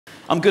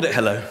I'm good at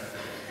hello.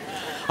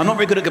 I'm not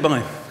very good at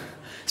goodbye,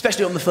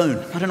 especially on the phone.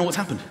 I don't know what's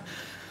happened.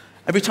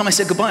 Every time I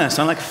say goodbye, I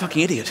sound like a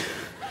fucking idiot.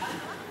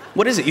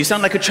 What is it? You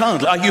sound like a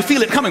child. You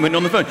feel it coming when you're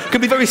on the phone. It can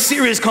be very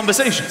serious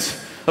conversations.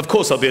 Of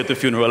course I'll be at the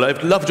funeral.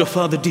 I've loved your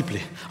father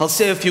deeply. I'll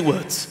say a few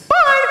words.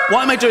 Bye!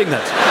 Why am I doing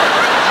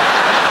that?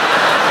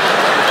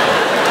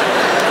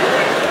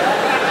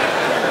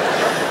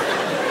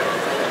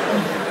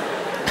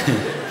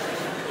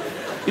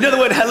 You know, the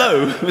word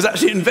hello was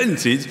actually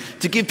invented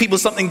to give people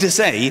something to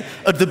say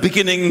at the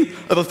beginning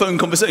of a phone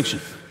conversation.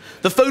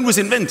 The phone was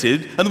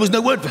invented and there was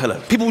no word for hello.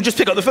 People would just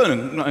pick up the phone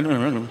and, I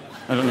don't know.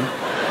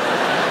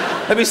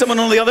 There'd be someone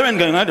on the other end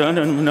going, I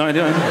don't know.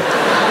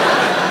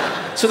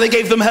 So they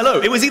gave them hello.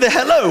 It was either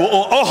hello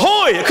or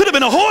ahoy. It could have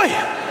been ahoy.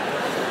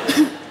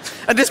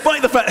 And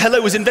despite the fact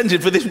hello was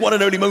invented for this one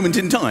and only moment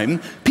in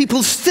time,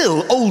 people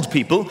still, old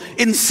people,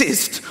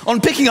 insist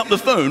on picking up the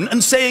phone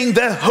and saying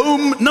their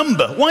home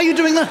number. Why are you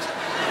doing that?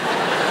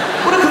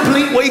 What a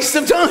complete waste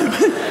of time.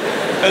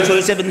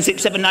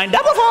 0076794.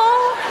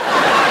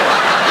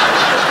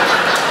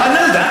 I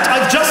know that.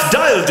 I've just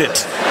dialed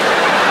it.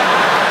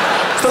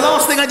 The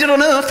last thing I did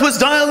on earth was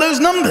dial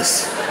those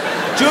numbers.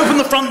 Do you open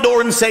the front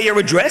door and say your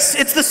address?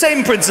 It's the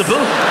same principle.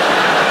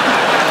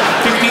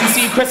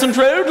 15C Crescent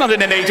Road, London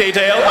N88AL.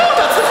 Oh,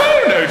 that's the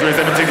phone.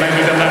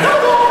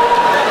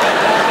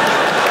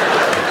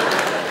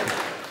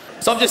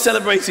 02769. So I've just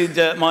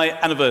celebrated my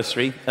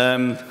anniversary.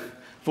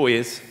 4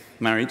 years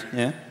married,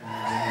 yeah.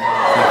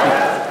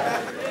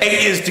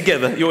 8 years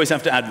together. You always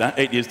have to add that.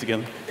 8 years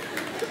together.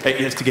 8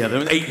 years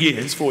together. 8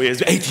 years, 4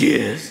 years, 8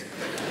 years.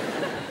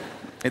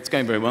 It's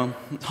going very well.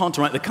 It's hard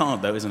to write the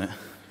card, though, isn't it?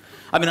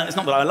 I mean, it's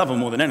not that I love them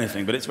more than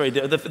anything, but it's very,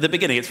 at the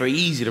beginning, it's very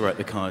easy to write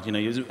the card. You know,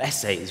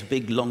 essays,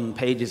 big, long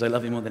pages, I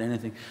love you more than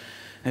anything.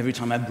 Every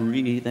time I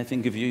breathe, I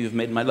think of you. You've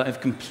made my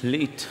life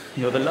complete.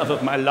 You're the love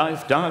of my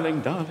life, darling,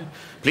 darling.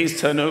 Please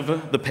turn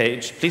over the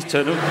page. Please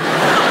turn over.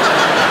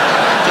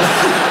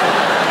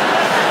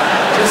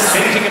 Just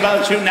thinking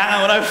about you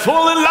now, and I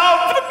fall in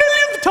love for the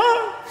millionth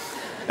time.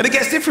 And it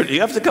gets different. You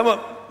have to come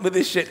up with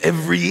this shit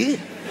every year.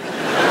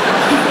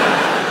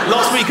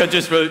 Last week I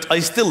just wrote, I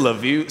still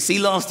love you. See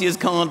last year's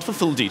card for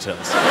full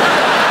details.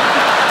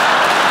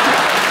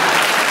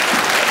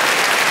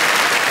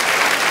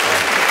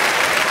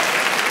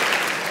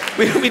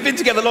 We've been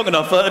together long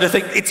enough for her to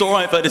think it's all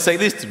right for her to say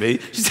this to me.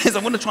 She says, I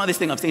want to try this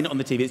thing. I've seen it on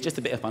the TV. It's just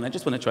a bit of fun. I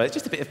just want to try it. It's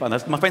just a bit of fun.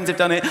 My friends have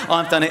done it.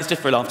 I've done it. It's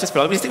just for a laugh. Just for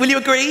a laugh. Will you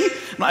agree?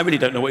 I'm like, I really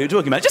don't know what you're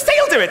talking about. Just say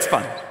you'll do it. It's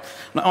fun. I'm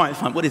like, all right,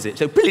 fine. What is it?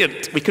 So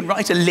brilliant. We can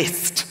write a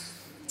list.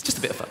 It's just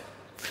a bit of fun.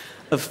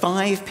 Of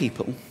 5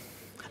 people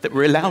that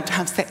we're allowed to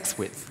have sex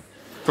with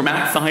from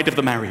outside of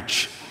the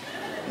marriage.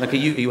 Like, are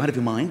you out of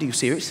your mind? Are you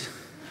serious?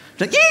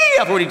 She's like,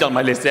 yeah, I've already done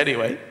my list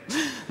anyway.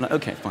 I'm like,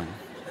 okay, fine.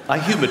 I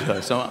humoured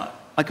her, so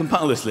I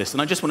compiled this list,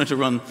 and I just wanted to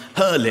run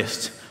her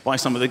list by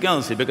some of the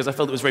girls here because I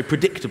felt it was very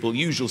predictable,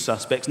 usual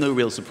suspects, no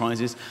real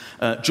surprises.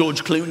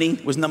 George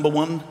Clooney was number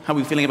 1. How are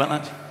we feeling about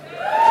that?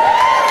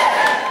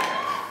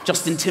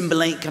 Justin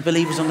Timberlake, I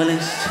believe, was on the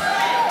list.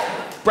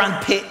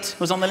 Brad Pitt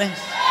was on the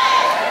list.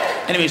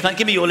 Anyway, she's like,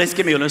 give me your list,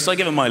 give me your list. So I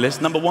give her my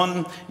list. Number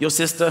 1, your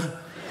sister. She's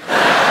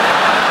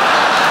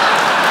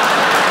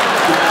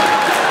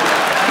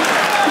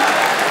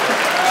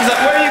like,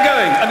 where are you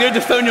going? I'm going to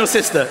phone your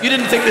sister. You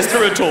didn't think this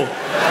through at all.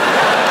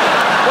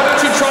 Why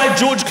don't you try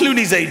George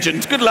Clooney's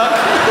agent? Good luck.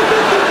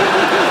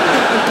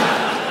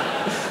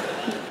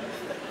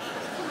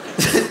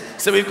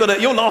 So we've got to,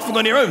 you're laughing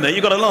on your own there.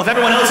 You've got to laugh.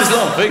 Everyone else is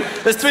laughing.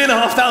 There's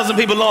 3,500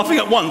 people laughing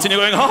at once, and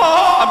you're going, ha ha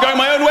ha, I'm going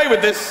my own way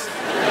with this.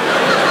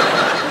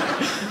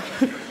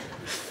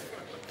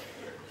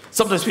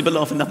 Sometimes people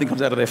laugh and nothing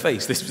comes out of their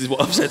face. This is what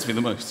upsets me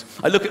the most.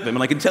 I look at them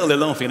and I can tell they're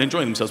laughing and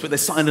enjoying themselves, but they're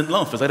silent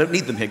laughers. I don't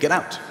need them here. Get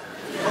out.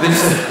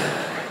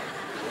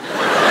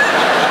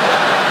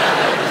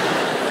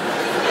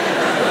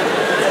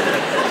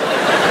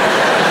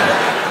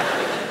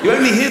 You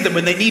only hear them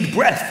when they need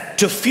breath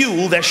to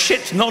fuel their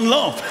shit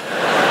non-laugh.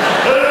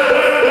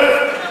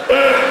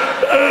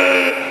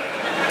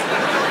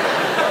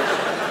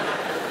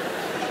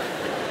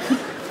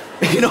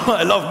 You know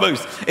what I love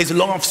most is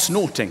laugh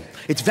snorting.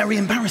 It's very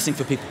embarrassing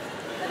for people.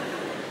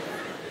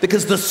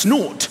 Because the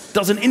snort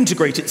doesn't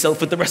integrate itself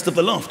with the rest of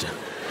the laughter.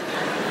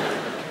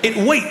 It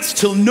waits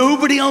till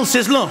nobody else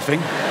is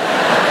laughing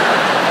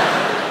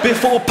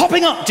before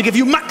popping up to give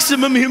you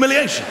maximum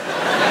humiliation.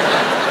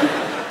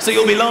 So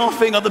you'll be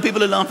laughing, other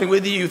people are laughing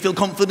with you, you feel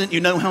confident,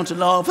 you know how to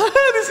laugh.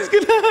 This is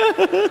good.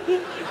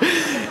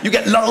 You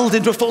get lulled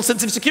into a false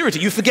sense of security.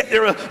 You forget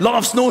you're a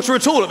laugh snorter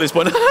at all at this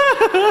point.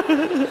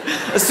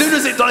 As soon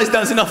as it dies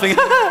down to nothing.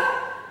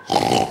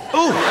 Oh.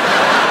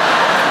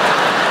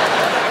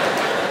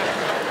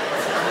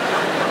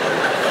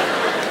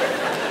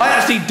 I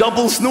actually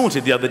double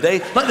snorted the other day,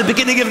 like the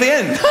beginning of the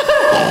end. I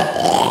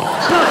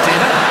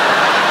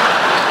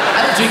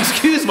had to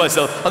excuse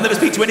myself. I'll never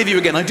speak to any of you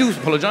again. I do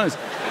apologise.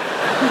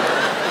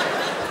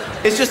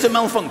 It's just a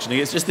malfunctioning.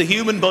 It's just the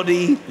human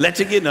body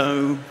letting you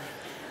know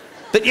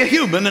that you're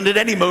human and at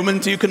any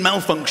moment you can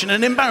malfunction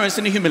and embarrass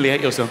and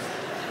humiliate yourself.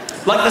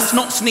 Like the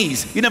snot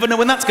sneeze. You never know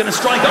when that's going to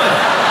strike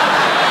either.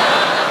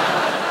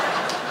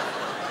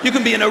 You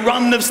can be in a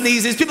run of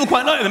sneezes. People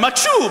quite like them.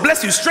 Achoo,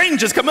 bless you.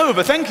 Strangers come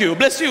over. Thank you,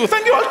 bless you.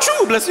 Thank you.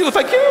 Achoo, bless you.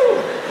 Thank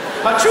you.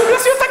 Achoo,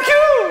 bless you. Thank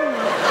you.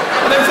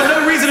 And then for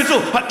no reason at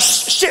all,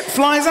 shit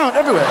flies out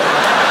everywhere.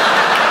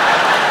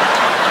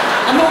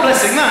 I'm not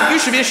blessing that. You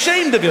should be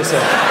ashamed of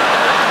yourself.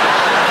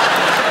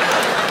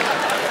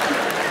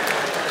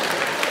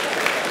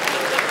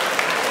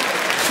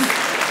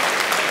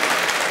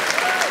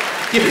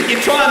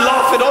 You try and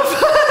laugh it off.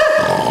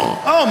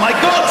 Oh my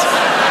God.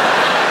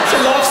 It's a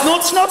laugh,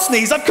 snot,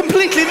 sneeze. I've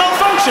completely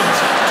malfunctioned.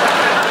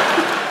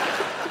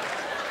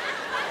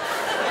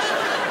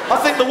 I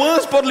think the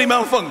worst bodily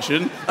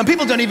malfunction, and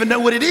people don't even know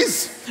what it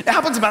is. It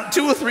happens about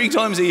 2 or 3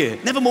 times a year.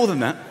 Never more than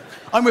that.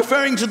 I'm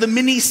referring to the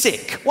mini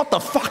sick. What the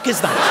fuck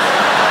is that?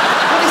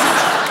 What is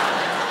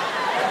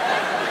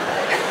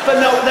it? But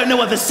there are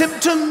no other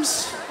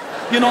symptoms.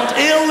 You're not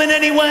ill in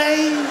any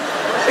way.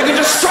 It can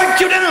just strike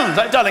you down.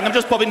 Like, darling, I'm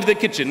just popping to the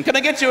kitchen. Can I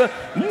get you a...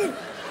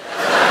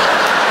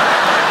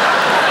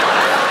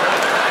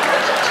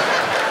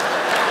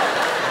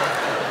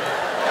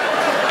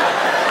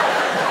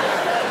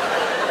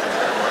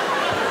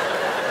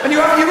 And you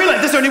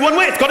realise there's only one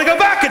way. It's got to go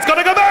back. It's got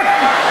to go back.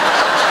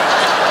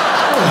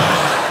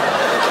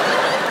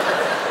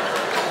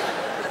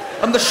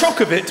 And the shock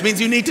of it means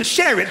you need to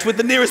share it with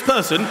the nearest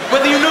person,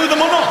 whether you know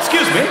them or not.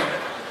 Excuse me.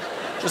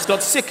 Just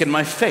got sick in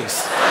my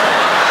face.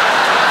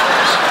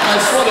 I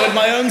swallowed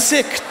my own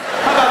sick.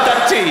 How about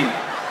that tea?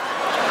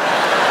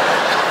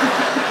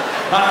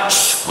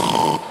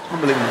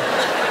 Unbelievable.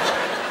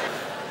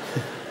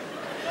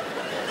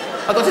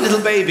 I got a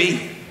little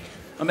baby.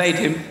 I made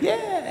him.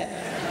 Yeah.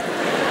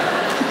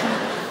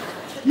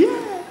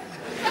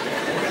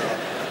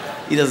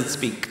 He doesn't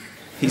speak.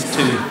 He's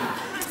 2.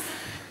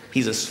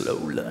 He's a slow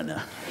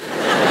learner.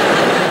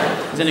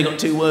 He's only got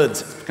 2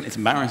 words, and it's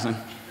embarrassing.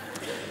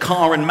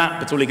 Car and map,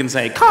 that's all he can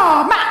say.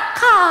 Car, map,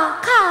 car,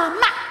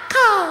 map,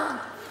 car.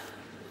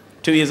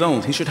 2 years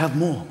old, he should have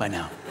more by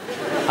now.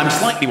 I'm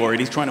slightly worried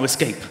he's trying to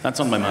escape. That's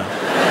on my mind.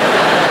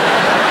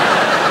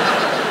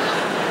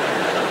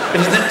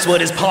 If his next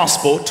word is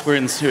passport, we're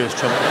in serious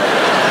trouble.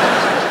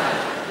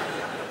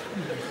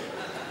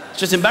 It's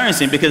just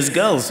embarrassing because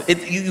girls,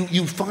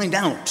 you find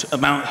out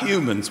about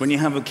humans when you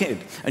have a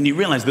kid, and you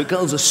realise that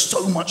girls are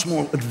so much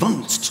more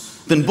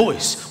advanced than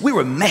boys. We're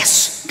a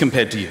mess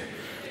compared to you.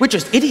 We're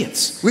just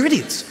idiots. We're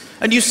idiots.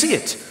 And you see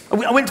it.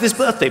 I went to this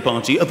birthday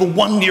party of a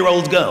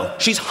 1-year-old girl.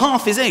 She's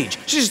half his age.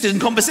 She's just in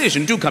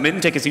conversation. Do come in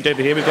and take a seat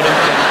over here. We've got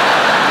entertainment.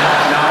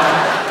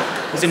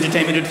 No. There's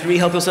entertainment at 3.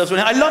 Help yourselves.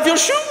 I love your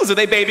shoes. Are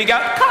they baby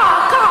gap?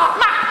 Car,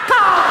 ma,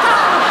 car.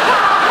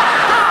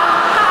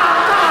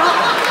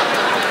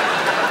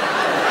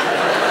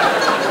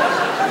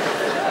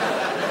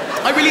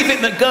 I really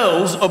think that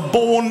girls are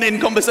born in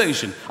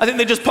conversation. I think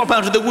they just pop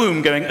out of the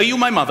womb going, are you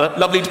my mother?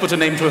 Lovely to put a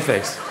name to a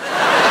face.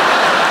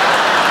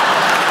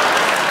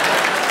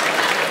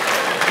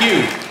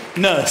 You,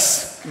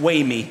 nurse,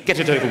 weigh me. Get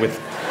it over with.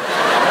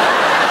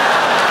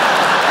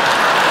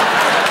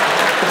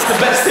 It's the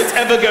best it's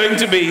ever going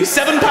to be.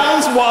 7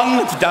 pounds 1.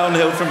 It's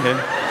downhill from here.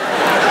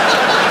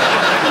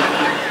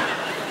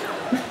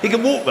 He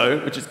can walk though,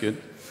 which is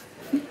good.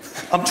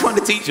 I'm trying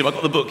to teach him. I've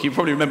got the book. You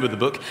probably remember the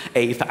book.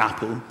 A for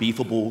apple, B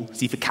for ball,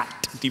 C for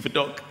cat, D for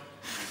dog.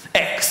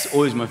 X,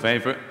 always my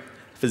favourite,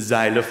 for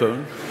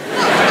xylophone.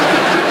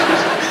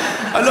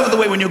 I love the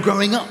way when you're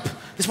growing up,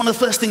 it's one of the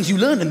first things you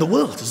learn in the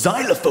world,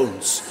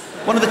 xylophones.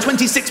 One of the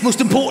 26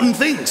 most important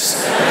things.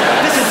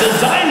 This is a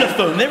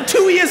xylophone. They're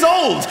 2 years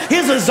old.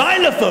 Here's a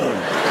xylophone.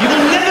 You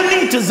will never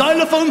meet a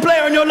xylophone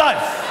player in your life.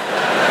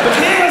 But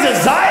here is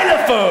a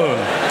xylophone.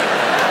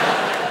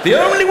 The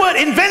only word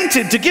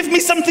invented to give me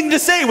something to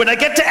say when I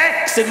get to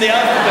X in the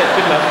alphabet.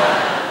 Good luck.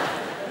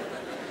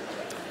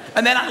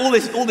 And then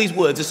all these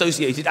words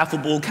associated, apple,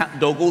 ball, cat,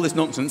 dog, all this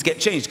nonsense get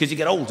changed because you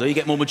get older, you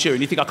get more mature,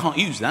 and you think, I can't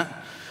use that.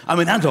 I'm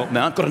an adult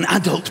now, I've got an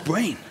adult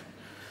brain.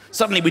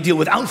 Suddenly we deal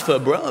with Alpha,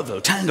 Bravo,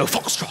 Tango,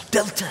 Foxtrot,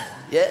 Delta,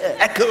 yeah,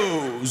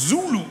 Echo,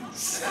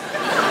 Zulus.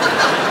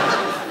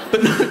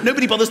 But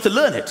nobody bothers to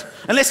learn it.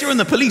 Unless you're in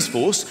the police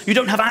force, you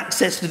don't have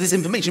access to this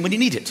information when you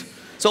need it.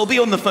 So I'll be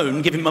on the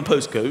phone, give him my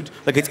postcode,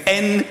 like it's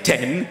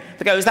N10.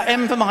 They go, is that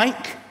M for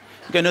Mike?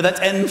 You go, no, that's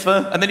N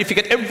for... And then if you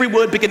get every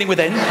word beginning with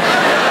N...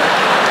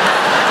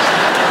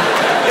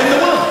 in the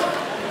world.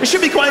 It should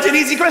be quite an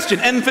easy question.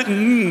 N for...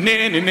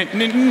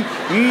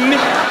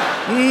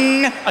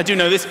 I do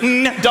know this.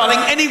 Darling,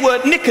 any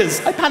word,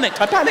 knickers. I panicked.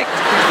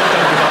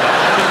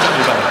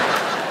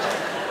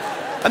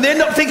 And they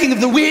end up thinking of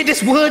the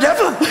weirdest word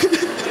ever.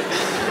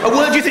 A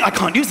word you think, I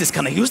can't use this,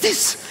 can I use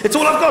this? It's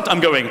all I've got.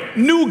 I'm going,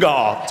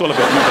 nougat. It's all I've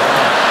got, nougat.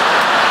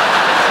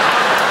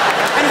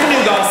 And for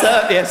nougat,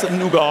 sir. Yes,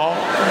 nougat.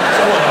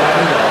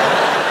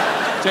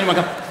 So anyway, I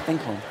go,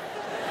 thank you.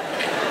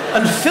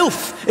 And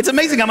filth. It's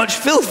amazing how much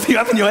filth you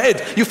have in your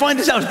head. You find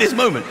it out at this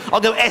moment.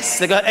 I'll go S.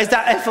 They go, is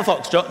that F for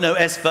foxtrot? No,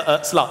 S for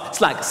slut.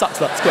 Slag, suck,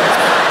 slut, squirt.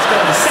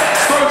 Sex,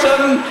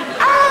 scrotum.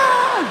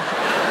 Ah!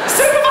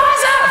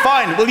 Supervisor!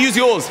 Fine, we'll use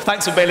yours.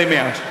 Thanks for bailing me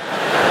out.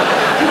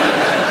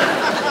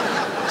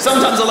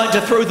 Sometimes I like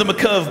to throw them a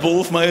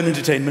curveball for my own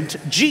entertainment.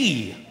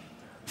 G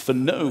for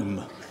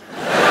gnome.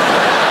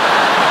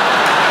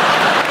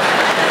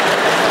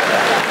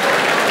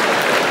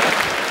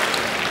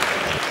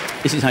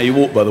 This is how you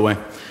walk, by the way.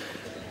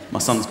 My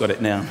son's got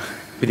it now.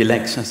 With your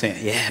legs. I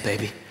say, yeah,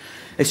 baby.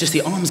 It's just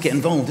the arms get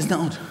involved, isn't that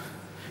odd?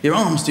 Your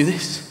arms do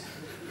this.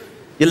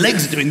 Your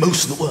legs are doing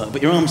most of the work,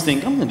 but your arms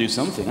think, I'm going to do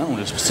something. I don't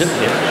want to just sit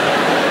here.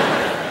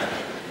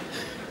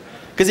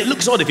 Because it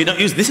looks odd if you don't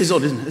use it. This is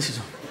odd, isn't it? This is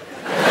odd.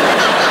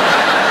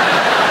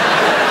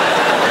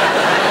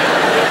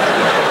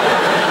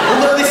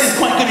 Although this is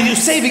quite good at you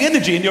saving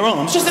energy in your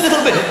arms, just a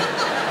little bit,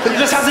 but it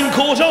just hasn't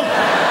caught on.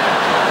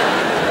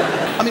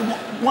 I mean,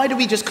 why do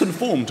we just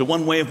conform to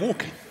one way of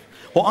walking?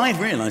 Well, I've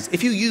realised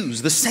if you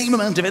use the same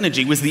amount of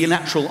energy with the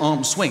natural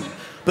arm swing,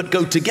 but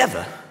go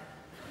together,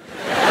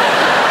 you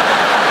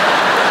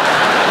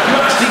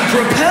actually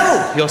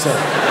propel yourself.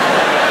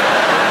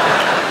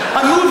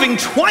 I'm moving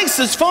twice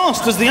as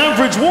fast as the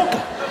average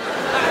walker.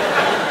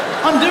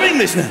 I'm doing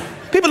this now.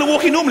 People are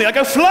walking normally, I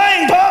go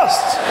flying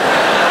past.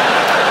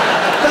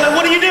 They're like,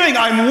 what are you doing?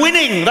 I'm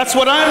winning, that's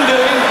what I'm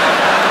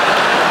doing.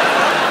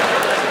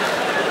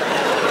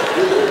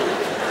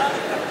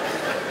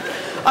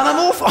 And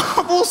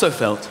I've also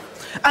felt,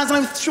 as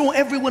I'm sure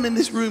everyone in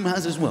this room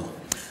has as well,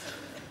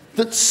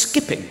 that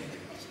skipping,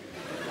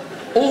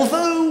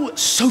 although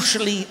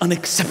socially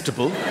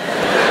unacceptable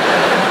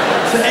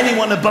for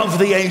anyone above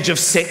the age of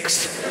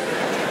 6,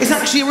 is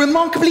actually a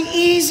remarkably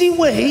easy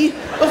way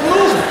of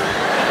moving.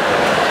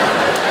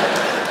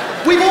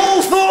 We've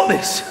all thought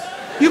this.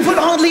 You put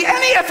hardly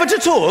any effort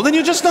at all, then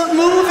you just start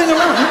moving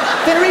around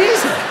very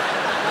easily.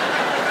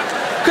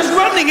 Because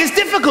running is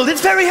difficult, it's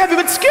very heavy,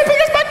 but skipping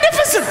is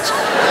magnificent.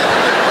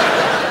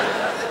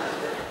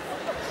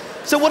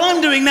 So what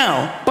I'm doing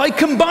now, by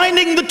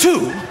combining the two,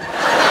 woo!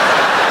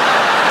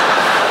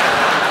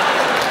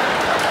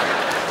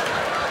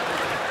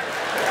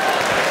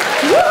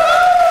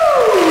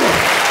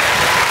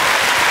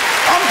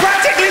 I'm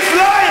practically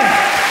flying.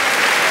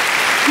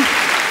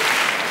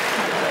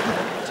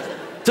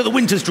 So the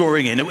winter's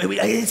drawing in.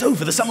 It's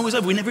over. The summer was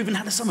over. We never even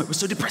had a summer. It was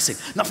so depressing.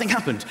 Nothing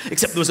happened,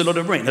 except there was a lot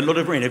of rain,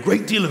 a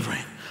great deal of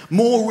rain.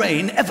 More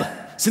rain ever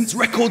since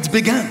records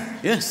began.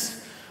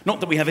 Yes. Not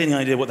that we have any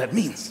idea what that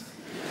means.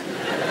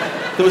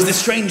 There was this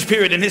strange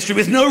period in history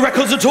with no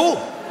records at all.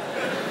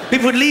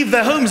 People would leave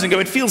their homes and go,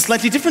 it feels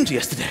slightly different to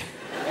yesterday.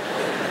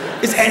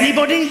 Is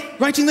anybody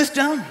writing this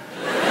down?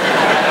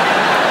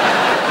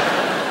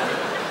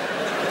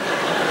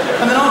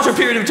 And then after a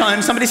period of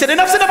time, somebody said,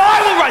 enough's enough,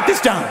 I will write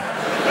this down.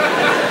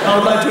 I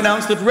would like to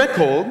announce that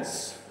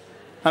records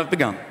have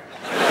begun.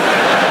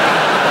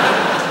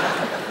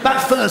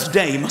 That first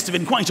day must have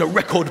been quite a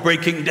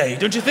record-breaking day,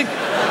 don't you think?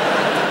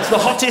 It's the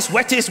hottest,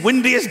 wettest,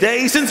 windiest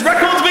day since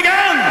records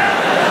began!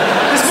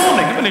 This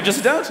morning, I've only just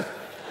started.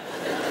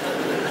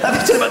 I've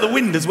been talking about the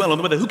wind as well on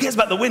the weather. Who cares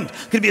about the wind?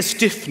 Could it be a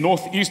stiff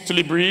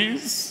northeasterly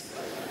breeze?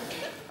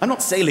 I'm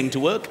not sailing to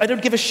work. I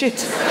don't give a shit.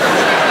 People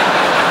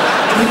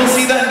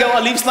see that and go,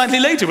 I'll leave slightly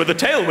later with the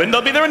tailwind.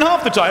 I'll be there in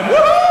half the time. Woo!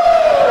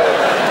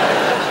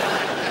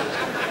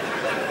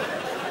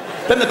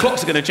 Then the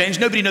clocks are going to change.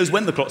 Nobody knows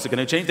when the clocks are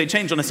going to change. They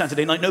change on a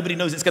Saturday night. Nobody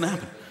knows it's going to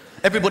happen.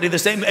 Everybody the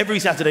same every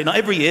Saturday night,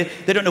 every year.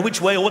 They don't know which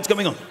way or what's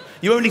going on.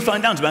 You only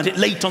find out about it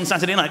late on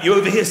Saturday night. You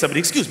overhear somebody,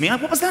 excuse me,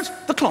 what was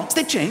that? The clocks,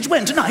 they changed.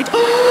 When? Tonight?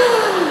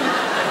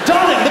 Oh!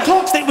 Darling, the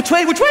clocks, which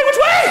way? They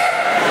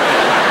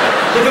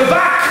go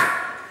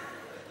back.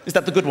 Is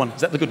that the good one?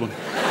 Is that the good one?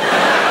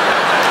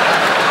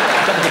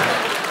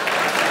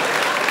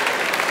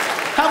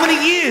 How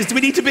many years do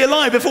we need to be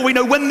alive before we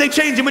know when they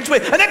change and which way?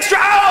 An extra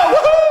hour!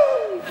 Woohoo!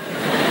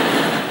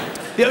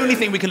 The only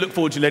thing we can look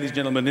forward to, ladies and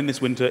gentlemen, in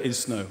this winter is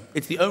snow.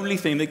 It's the only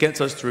thing that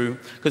gets us through,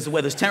 because the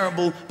weather's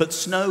terrible, but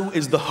snow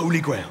is the holy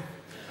grail.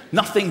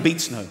 Nothing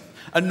beats snow.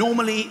 And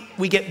normally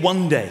we get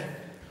one day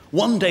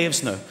of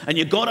snow, and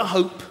you've got to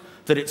hope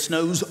that it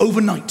snows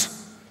overnight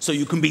so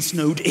you can be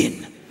snowed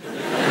in.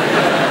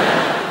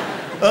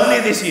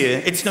 Earlier this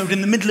year, it snowed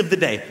in the middle of the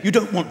day. You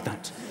don't want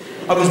that.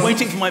 I was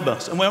waiting for my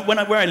bus, and where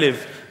I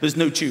live, there's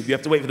no tube. You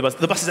have to wait for the bus.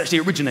 The buses actually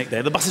originate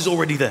there. The bus is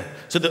already there.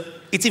 So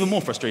it's even more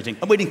frustrating.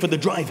 I'm waiting for the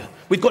driver.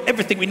 We've got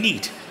everything we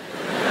need.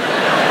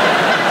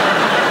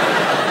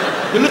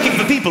 We're looking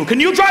for people.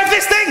 Can you drive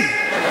this thing?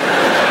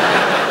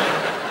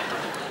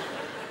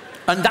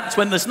 And that's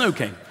when the snow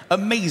came.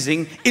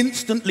 Amazing,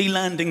 instantly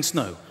landing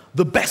snow.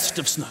 The best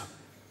of snow.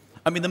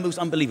 I mean, the most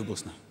unbelievable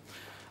snow.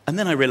 And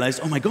then I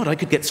realized, oh my God, I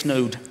could get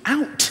snowed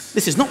out.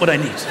 This is not what I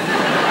need.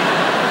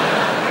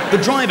 The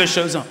driver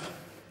shows up.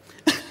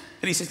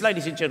 And he says,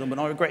 ladies and gentlemen,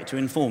 I regret to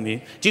inform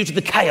you, due to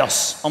the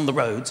chaos on the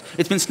roads,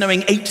 it's been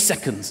snowing 8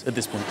 seconds at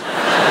this point.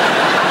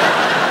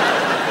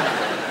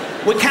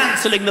 We're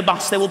cancelling the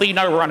bus. There will be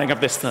no running of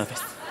this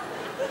service.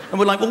 And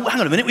we're like, well, hang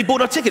on a minute. We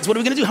bought our tickets. What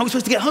are we going to do? How are we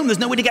supposed to get home? There's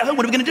no way to get home.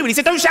 What are we going to do? And he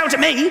said, don't shout at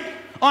me.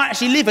 I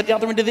actually live at the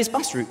other end of this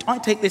bus route. I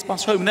take this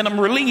bus home, and then I'm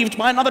relieved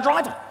by another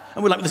driver.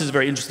 And we're like, well, this is a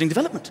very interesting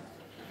development.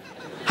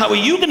 How are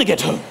you going to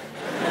get home?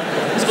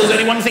 There's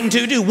only one thing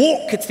to do.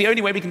 Walk. It's the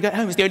only way we can get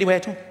home. It's the only way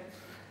at all.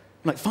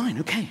 I'm like, fine,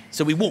 okay.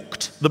 So we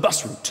walked the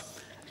bus route,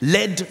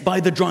 led by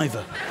the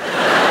driver.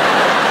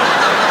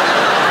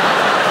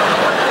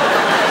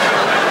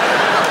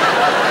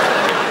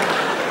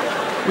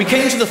 We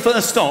came to the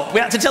first stop. We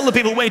had to tell the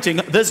people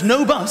waiting, there's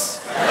no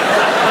bus.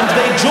 And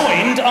they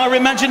joined our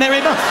imaginary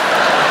bus.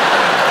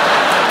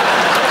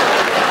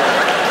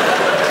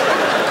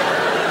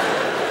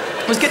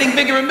 It was getting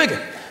bigger and bigger.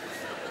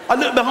 I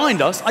looked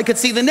behind us, I could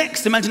see the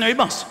next imaginary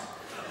bus.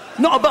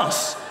 Not a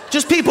bus,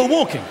 just people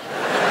walking.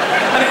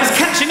 And it was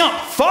catching up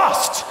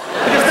fast,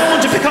 because no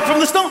one to pick up from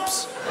the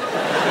stops.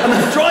 And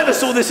the driver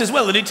saw this as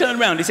well, and he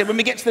turned around. He said, when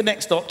we get to the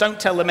next stop, don't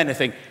tell them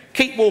anything.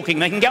 Keep walking,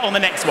 they can get on the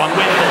next one.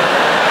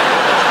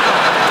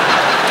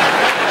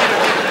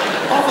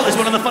 I thought it was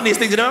one of the funniest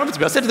things that ever happened to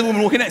me. I said to the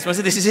woman walking next to me, I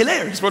said, this is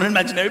hilarious. We're on an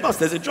imaginary bus.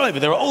 There's a driver.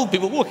 There are old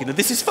people walking. And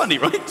this is funny,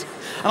 right?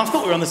 And I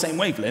thought we were on the same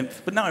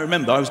wavelength. But now I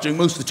remember I was doing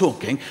most of the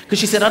talking because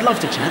she said, I'd love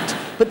to chat,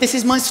 but this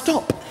is my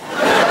stop. She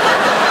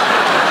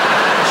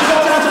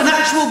got down to an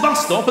actual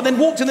bus stop and then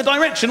walked in the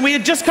direction we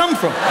had just come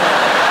from.